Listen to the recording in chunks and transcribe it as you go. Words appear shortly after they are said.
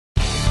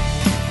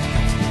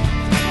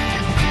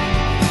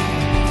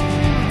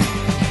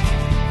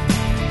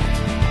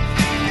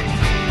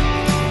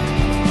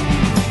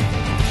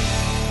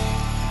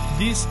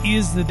This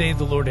is the day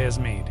the Lord has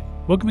made.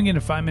 Welcome again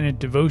to 5-Minute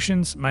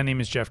Devotions. My name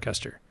is Jeff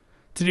Custer.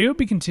 Today I'll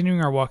be continuing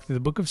our walk through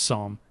the book of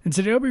Psalm, and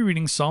today I'll be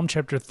reading Psalm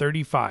chapter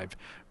 35,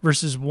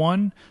 verses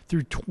 1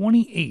 through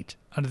 28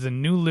 out of the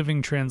New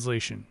Living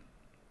Translation.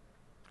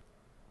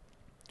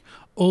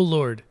 O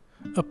Lord,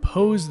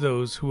 oppose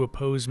those who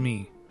oppose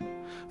me.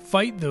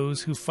 Fight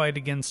those who fight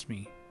against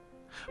me.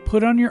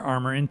 Put on your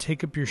armor and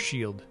take up your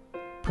shield.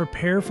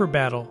 Prepare for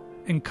battle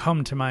and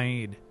come to my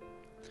aid.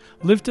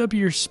 Lift up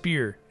your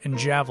spear and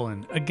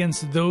javelin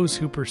against those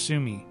who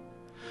pursue me.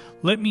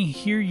 Let me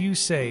hear you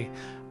say,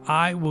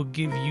 I will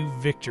give you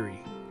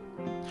victory.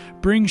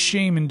 Bring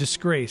shame and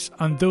disgrace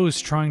on those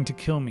trying to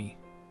kill me.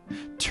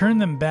 Turn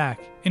them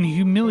back and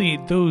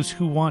humiliate those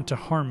who want to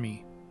harm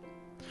me.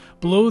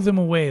 Blow them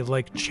away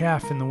like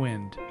chaff in the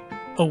wind,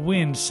 a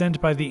wind sent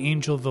by the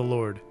angel of the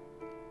Lord.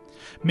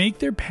 Make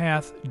their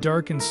path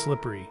dark and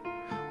slippery,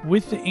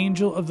 with the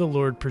angel of the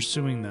Lord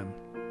pursuing them.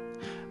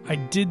 I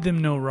did them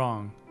no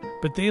wrong,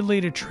 but they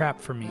laid a trap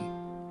for me.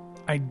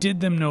 I did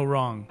them no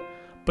wrong,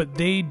 but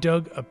they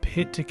dug a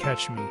pit to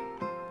catch me.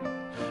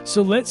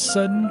 So let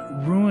sudden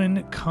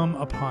ruin come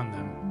upon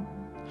them.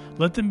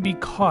 Let them be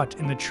caught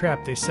in the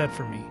trap they set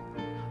for me.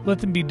 Let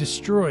them be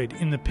destroyed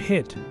in the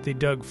pit they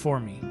dug for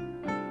me.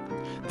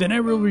 Then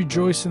I will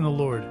rejoice in the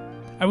Lord.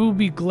 I will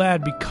be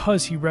glad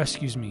because he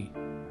rescues me.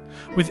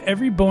 With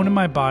every bone in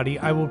my body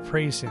I will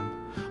praise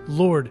him.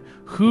 Lord,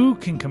 who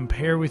can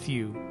compare with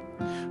you?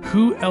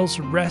 Who else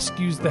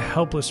rescues the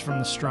helpless from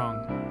the strong?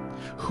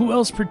 Who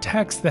else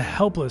protects the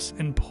helpless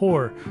and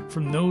poor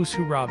from those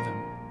who rob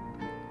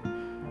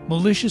them?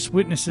 Malicious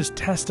witnesses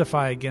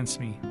testify against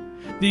me.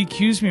 They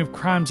accuse me of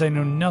crimes I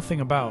know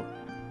nothing about.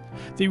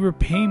 They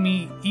repay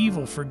me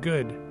evil for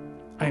good.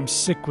 I am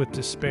sick with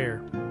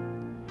despair.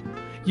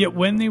 Yet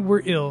when they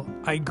were ill,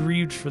 I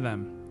grieved for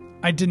them.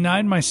 I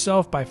denied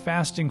myself by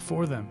fasting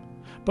for them,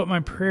 but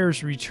my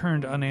prayers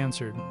returned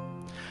unanswered.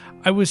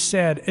 I was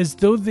sad as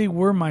though they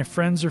were my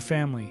friends or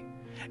family,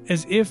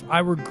 as if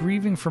I were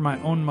grieving for my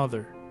own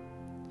mother.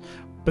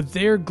 But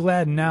they are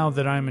glad now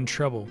that I am in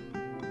trouble.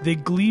 They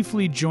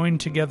gleefully join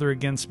together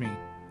against me.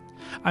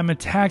 I'm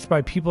attacked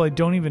by people I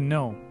don't even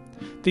know.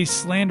 They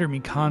slander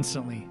me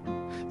constantly.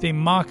 They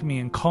mock me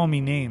and call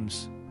me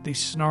names. They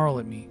snarl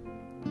at me.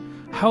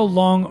 How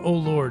long, O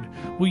Lord,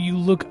 will you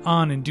look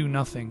on and do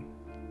nothing?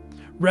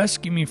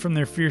 Rescue me from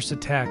their fierce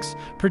attacks.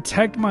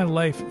 Protect my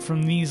life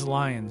from these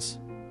lions.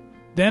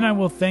 Then I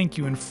will thank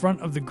you in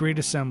front of the great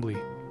assembly.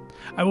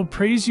 I will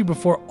praise you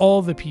before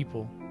all the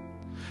people.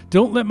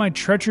 Don't let my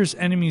treacherous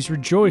enemies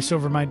rejoice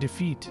over my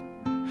defeat.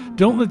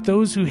 Don't let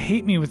those who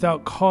hate me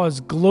without cause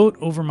gloat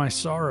over my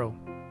sorrow.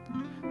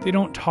 They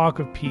don't talk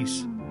of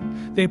peace.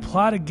 They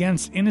plot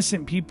against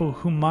innocent people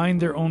who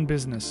mind their own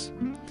business.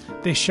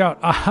 They shout,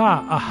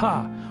 Aha,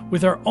 aha!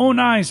 With our own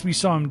eyes we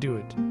saw him do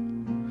it.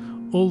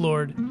 O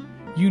Lord,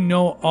 you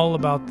know all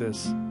about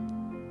this.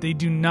 They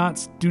do not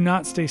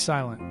stay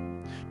silent.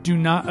 Do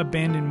not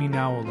abandon me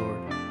now, O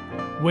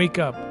Lord. Wake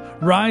up,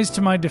 rise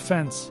to my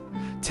defense.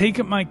 Take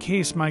up my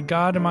case, my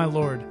God and my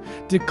Lord.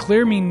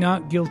 Declare me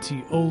not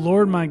guilty, O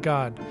Lord my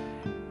God,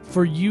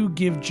 for you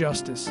give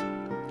justice.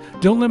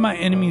 Don't let my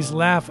enemies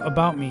laugh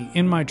about me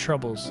in my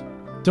troubles.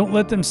 Don't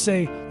let them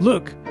say,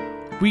 Look,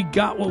 we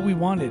got what we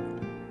wanted.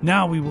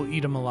 Now we will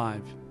eat them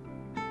alive.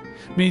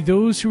 May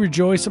those who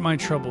rejoice at my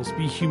troubles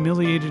be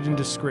humiliated and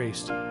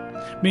disgraced.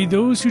 May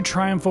those who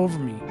triumph over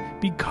me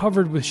be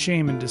covered with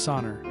shame and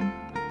dishonor.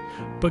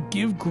 But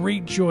give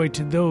great joy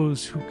to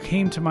those who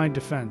came to my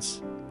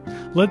defense.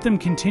 Let them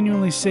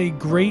continually say,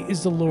 Great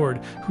is the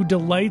Lord, who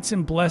delights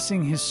in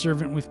blessing his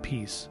servant with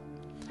peace.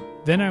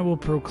 Then I will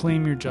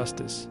proclaim your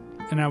justice,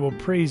 and I will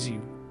praise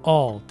you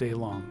all day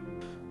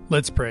long.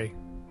 Let's pray.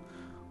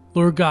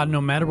 Lord God,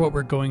 no matter what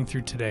we're going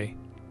through today,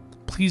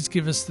 please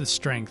give us the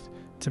strength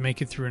to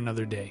make it through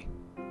another day.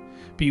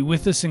 Be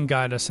with us and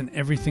guide us in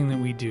everything that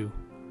we do.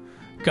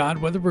 God,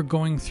 whether we're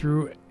going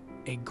through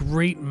a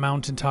great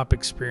mountaintop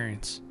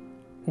experience,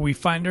 or we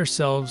find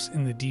ourselves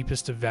in the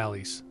deepest of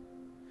valleys,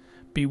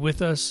 be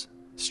with us,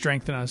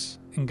 strengthen us,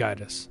 and guide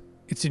us.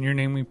 It's in your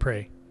name we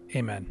pray.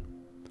 Amen.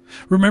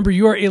 Remember,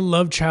 you are a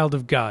loved child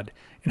of God,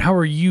 and how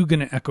are you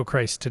going to echo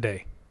Christ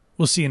today?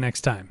 We'll see you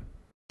next time.